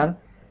can be done.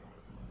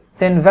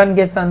 Then Van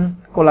Gessen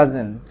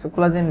collagen, so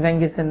collagen Van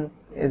Gessen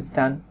is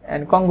done.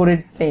 And Congo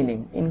red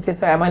staining, in case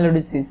of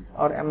amyloidosis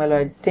or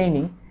amyloid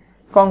staining,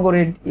 Congo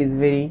red is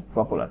very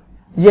popular.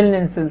 Gel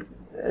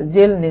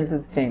Nielsen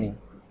staining,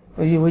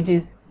 which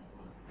is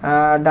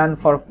done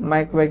for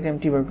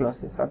mycobacterium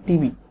tuberculosis or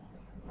TB.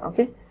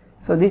 Okay,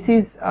 so this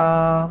is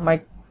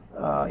my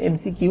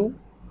MCQ.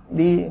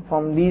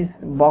 From these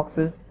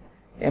boxes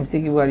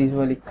MCQ are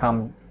usually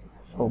come.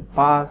 So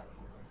PAS,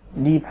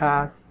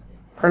 DPAS,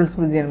 pearl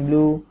Prussian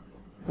blue,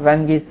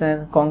 Van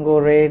Gessen, Congo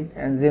red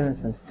and Gel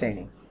Nielsen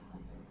staining.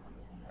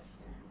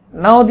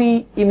 Now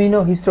the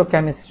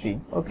immunohistochemistry.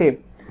 Okay,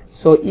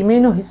 so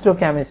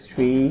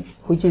immunohistochemistry,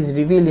 which is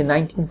revealed in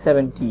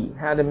 1970,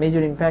 had a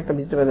major impact on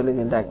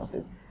histopathological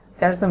diagnosis.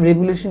 There are some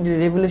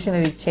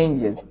revolutionary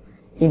changes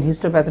in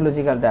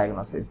histopathological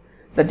diagnosis.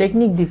 The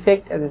technique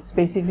detects as a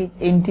specific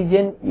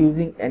antigen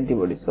using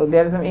antibodies. So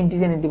there are some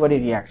antigen-antibody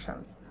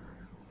reactions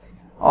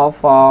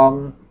of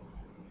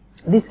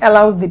this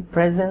allows the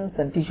presence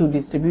and tissue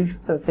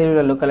distributions and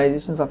cellular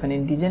localizations of an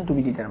antigen to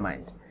be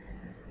determined.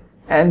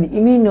 And the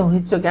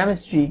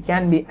immunohistochemistry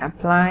can be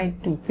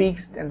applied to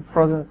fixed and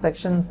frozen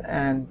sections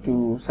and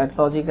to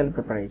cytological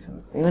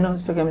preparations.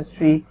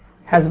 Immunohistochemistry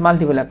has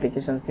multiple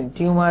applications in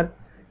tumor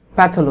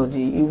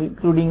pathology,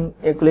 including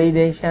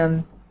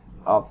elucidations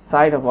of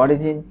site of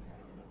origin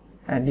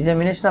and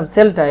determination of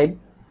cell type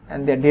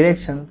and their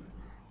directions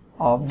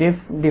of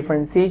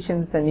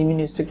differentiations, and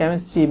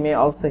immunohistochemistry may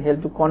also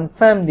help to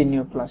confirm the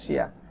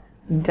neoplasia,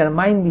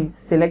 determine the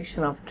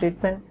selection of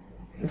treatment,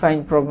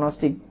 refine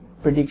prognostic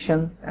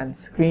predictions, and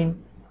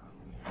screen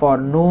for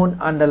known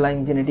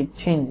underlying genetic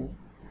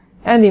changes.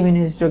 And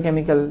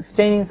immunohistochemical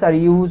stainings are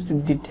used to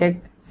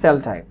detect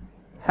cell type.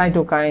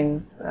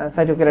 Cytokines,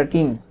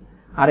 cytokeratins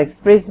are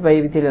expressed by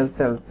epithelial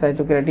cells.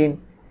 Cytokeratin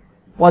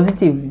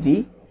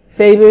positivity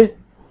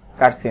favors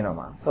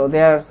carcinoma. So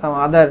there are some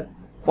other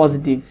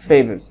positive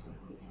favors.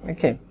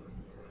 Okay,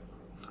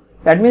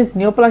 that means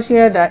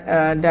neoplasia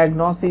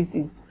diagnosis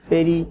is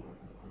very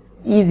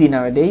easy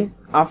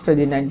nowadays after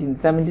the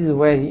 1970s,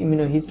 where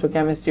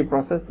immunohistochemistry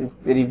process is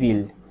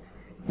revealed,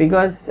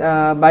 because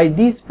by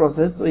this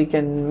process we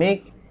can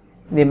make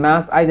the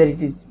mass either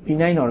it is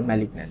benign or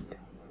malignant.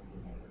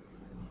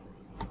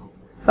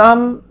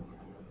 Some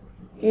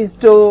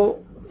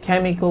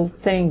histochemical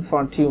stains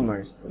for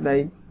tumors,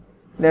 like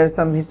there are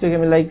some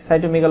histochemical like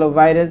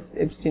cytomegalovirus,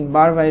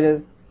 Epstein-Barr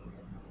virus,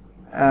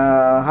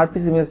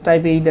 herpes simplex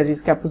type 8, that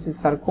is Kaposi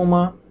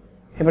sarcoma,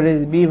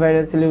 hepatitis B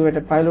virus,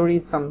 Helicobacter pylori.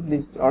 Some of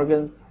these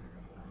organs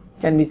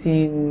can be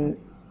seen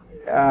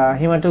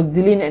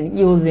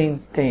Hematoxylin-Eosin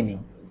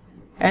staining.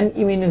 And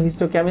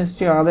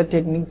immunohistochemistry or other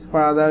techniques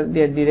for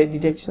their direct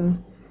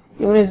detections.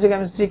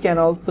 Immunohistochemistry can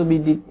also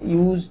be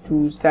used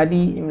to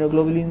study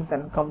immunoglobulins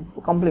and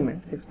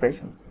complements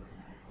expressions.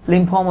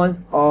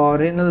 Lymphomas or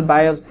renal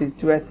biopsies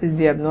to assess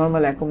the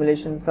abnormal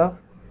accumulations of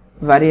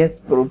various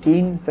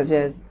proteins such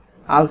as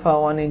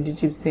alpha-1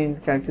 antitrypsin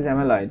characterized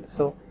amyloid.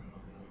 So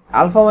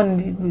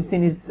alpha-1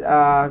 antitrypsin is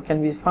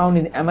can be found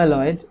in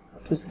amyloid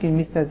to screen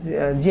mismatch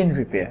gene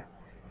repair.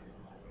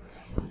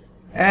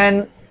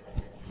 And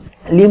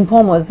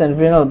lymphomas and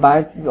renal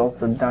biopsies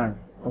also done.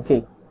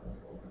 Okay,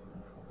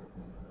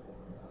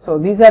 so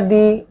these are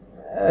the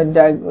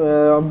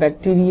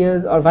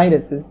bacteria or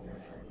viruses,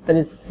 that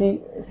is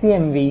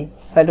CMV,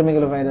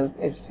 cytomegalovirus,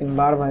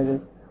 Epstein-Barr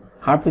virus,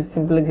 herpes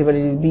simplex,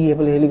 hepatitis B,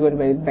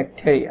 Helicobacter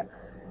bacteria.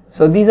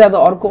 So these are the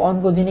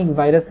oncogenic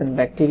virus and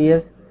bacteria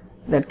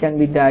that can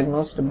be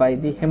diagnosed by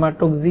the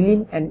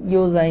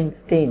Hematoxylin-Eosin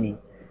staining.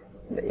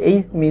 The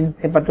H means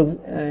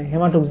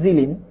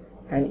hematoxylin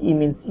and E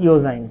means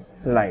eosin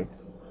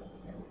slides.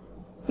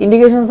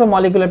 Indications of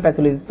molecular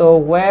pathology. So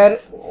where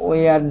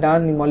we are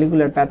done in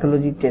molecular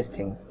pathology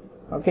testings.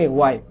 Okay,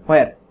 why?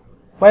 Where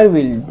we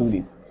will do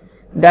this?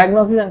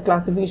 Diagnosis and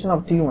classification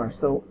of tumors.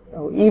 So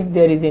if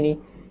there is any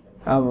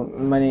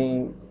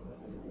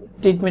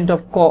treatment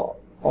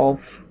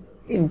of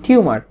in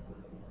tumor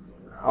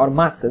or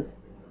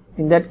masses,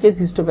 in that case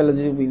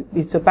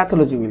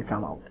histopathology will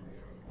come out.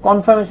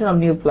 Confirmation of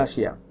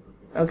neoplasia.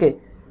 Okay,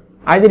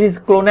 either is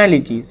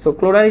clonality. So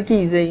clonality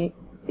is a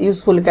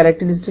useful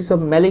characteristics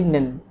of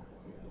malignant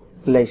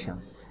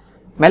lesion.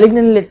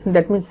 Malignant lesion,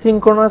 that means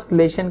synchronous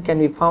lesion can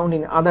be found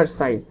in other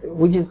sites,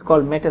 which is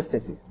called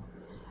metastasis.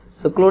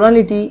 So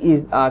clonality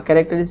is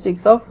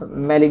characteristics of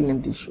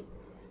malignant tissue.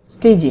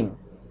 Staging,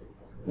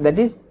 that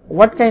is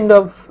what kind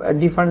of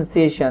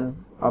differentiation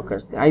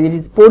occurs, either it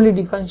is poorly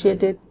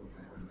differentiated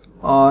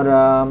or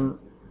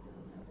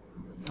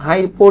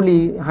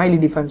highly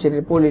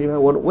differentiated,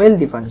 or well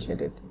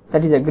differentiated,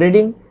 that is a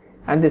grading.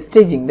 And the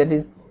staging, that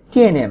is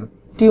TNM,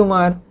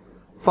 tumor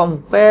from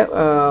where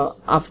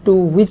up to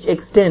which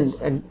extent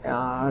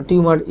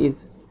tumor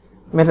is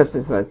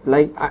metastasized,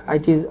 like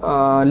it is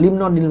lymph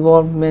node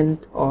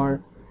involvement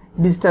or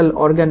distal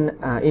organ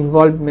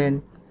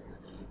involvement,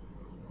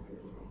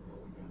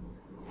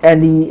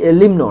 and the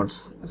lymph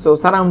nodes, so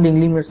surrounding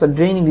lymph nodes or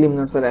draining lymph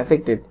nodes are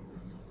affected.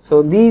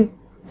 So these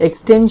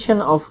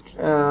extension of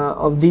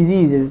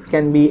diseases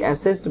can be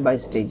assessed by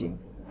staging.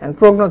 And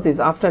prognosis,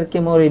 after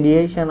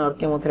chemoradiation or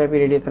chemotherapy,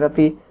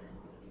 radiotherapy,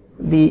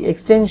 the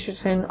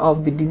extension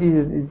of the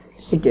diseases is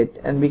hit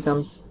and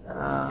becomes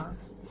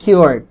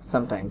cured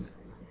sometimes.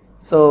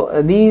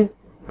 So these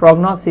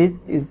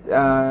prognosis is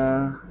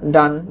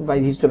done by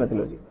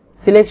histopathology.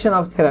 Selection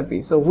of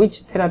therapy. So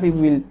which therapy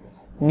will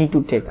need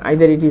to take,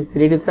 either it is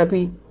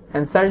radiotherapy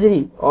and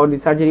surgery, or the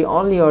surgery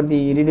only, or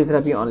the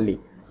radiotherapy only,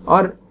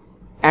 or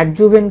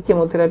adjuvant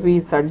chemotherapy,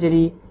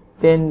 surgery,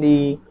 then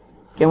the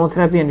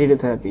chemotherapy and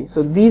radiotherapy.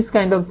 So these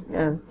kind of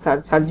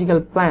surgical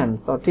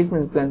plans or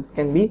treatment plans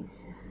can be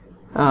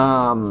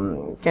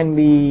can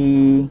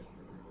be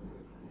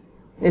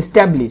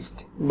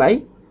established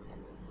by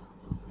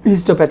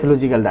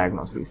histopathological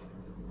diagnosis.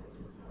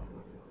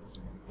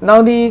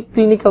 Now the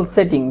clinical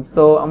settings.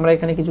 So আমরা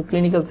এখানে কিছু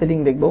clinical setting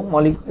দেখব,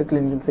 molecular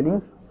clinical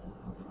settings,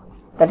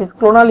 that is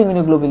clonal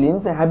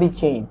immunoglobulins, a heavy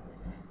chain,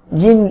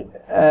 gene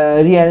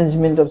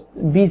rearrangement of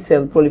B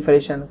cell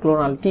proliferation,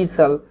 clonal T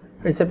cell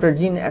receptor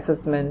gene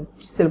assessment,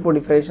 T cell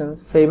proliferation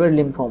favor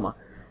lymphoma.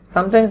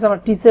 Sometimes our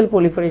T cell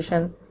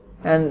proliferation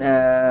and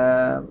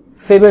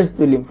favors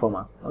the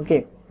lymphoma. Okay,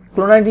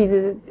 clonality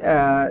is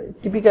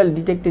typically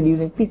detected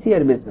using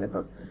PCR based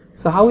method.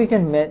 So how we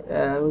can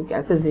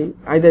assess it?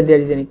 Either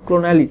there is any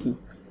clonality,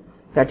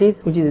 that is,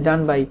 which is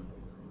done by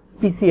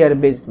PCR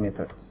based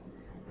methods,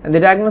 and the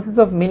diagnosis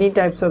of many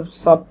types of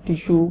soft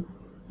tissue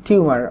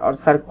tumor or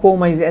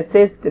sarcoma is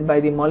assessed by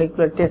the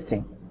molecular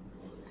testing.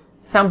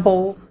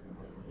 Samples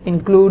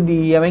include the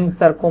Ewing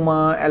sarcoma,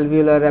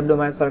 alveolar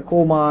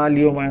rhabdomyosarcoma,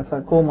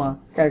 leiomyosarcoma.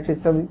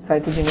 Characteristic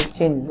cytogenic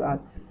changes are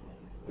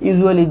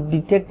usually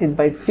detected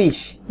by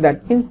FISH, that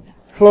means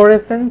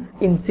fluorescence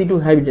in situ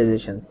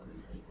hybridizations.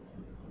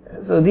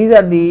 So these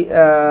are the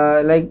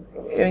like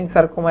Ewing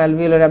sarcoma,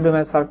 alveolar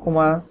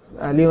rhabdomyosarcoma,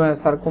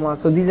 leiomyosarcoma.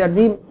 So these are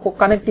the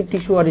connective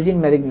tissue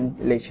origin malignant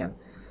lesion.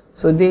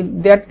 So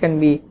that can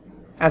be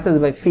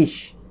assessed by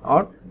FISH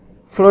or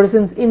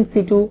fluorescence in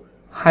situ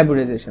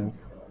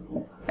hybridizations.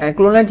 And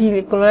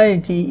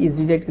clonality is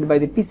detected by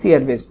the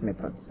PCR based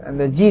methods. And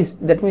the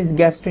GIST, that means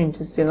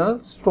gastrointestinal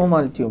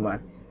stromal tumor,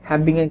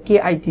 having a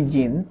KIT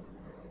genes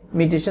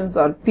mutations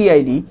or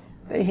PID.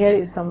 Here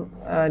is some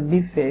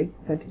defect,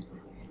 that is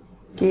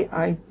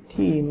KIT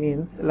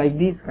means like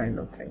these kind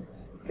of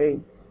things. Okay,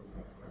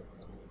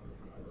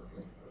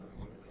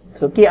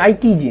 so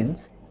KIT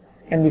genes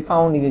can be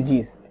found in the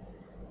GIST,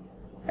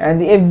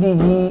 and the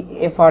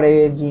FDG,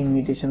 FRA gene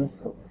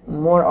mutations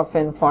more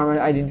often form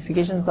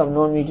identifications of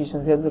known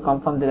mutations here to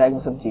confirm the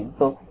diagnosis of GIST.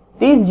 So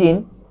this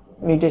gene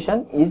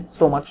mutation is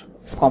so much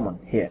common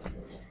here.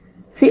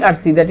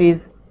 CRC, that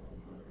is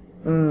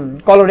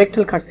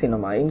colorectal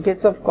carcinoma. In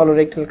case of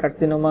colorectal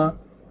carcinoma,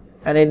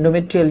 an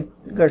endometrial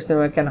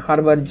carcinoma can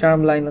harbor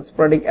germline or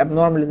sporadic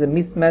abnormalities,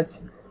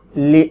 mismatch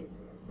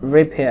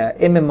repair,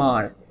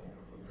 MMR.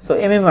 So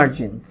MMR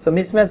gene, so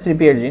mismatch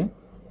repair gene.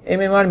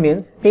 MMR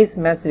means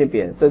mismatch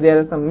repair. So there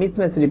are some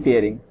mismatch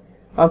repairing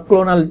of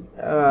clonal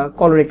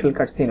colorectal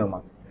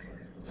carcinoma.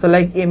 So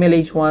like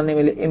MLH1,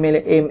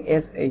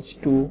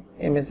 MSH2,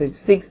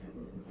 MSH6,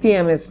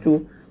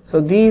 PMS2. So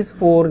these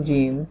 4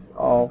 genes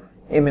of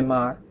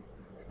MMR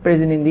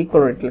present in the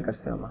colorectal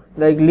carcinoma,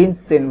 like Lynch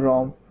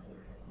syndrome,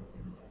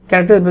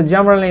 characterized by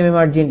germinal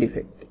MMR gene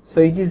defect. So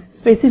it is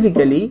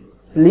specifically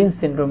Lynch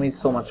syndrome is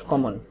so much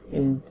common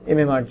in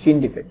MMR gene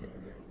defect.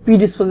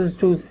 Predisposes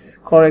to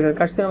colorectal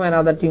carcinoma and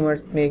other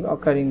tumors may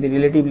occur in the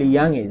relatively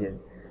young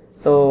ages.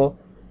 So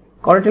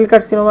colorectal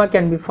carcinoma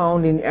can be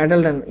found in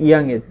adult and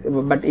young age,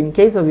 but in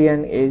case of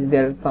young age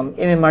there is some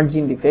MMR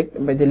gene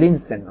defect by the Lynch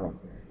syndrome.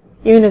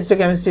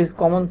 Immunohistochemistry is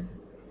common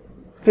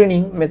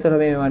screening method of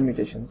MMR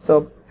mutations.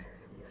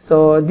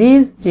 So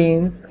these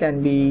genes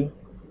can be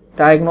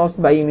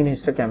diagnosed by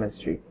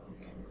immunohistochemistry.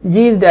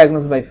 G is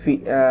diagnosed by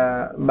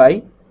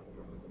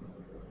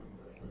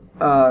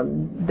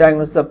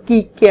diagnosis of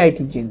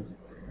KIT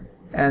genes,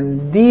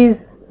 and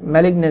these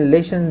malignant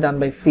lesions done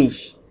by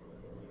FISH,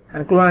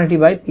 and clonality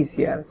by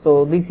PCR.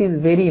 So this is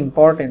very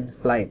important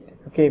slide,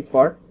 okay,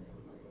 for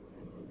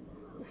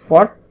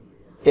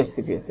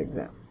FCPS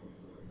exam.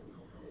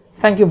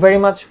 Thank you very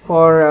much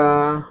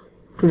for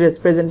today's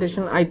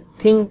presentation. I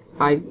think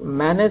I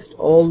managed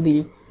all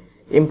the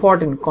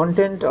important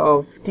content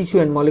of tissue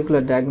and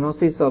molecular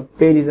diagnosis of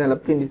Bay Regional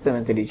of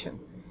 27th edition.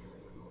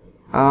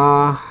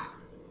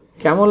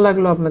 কেমন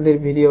লাগলো আপনাদের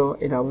video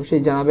এটা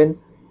অবশ্যই জানাবেন,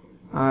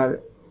 আর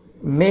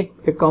make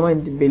a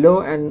comment below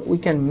and we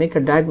can make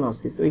a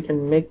diagnosis, we can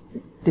make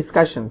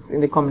discussions in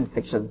the comment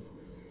sections.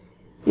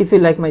 If you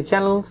like my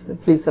channels,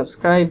 please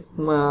subscribe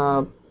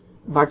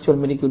virtual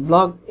medical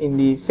blog in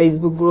the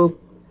Facebook group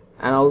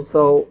and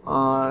also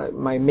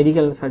my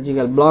medical and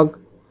surgical blog.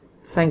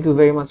 Thank you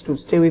very much to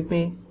stay with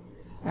me,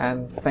 and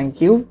thank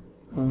you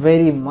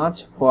very much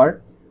for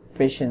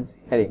patience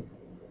hearing.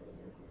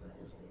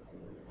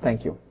 Thank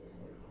you.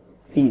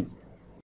 Peace.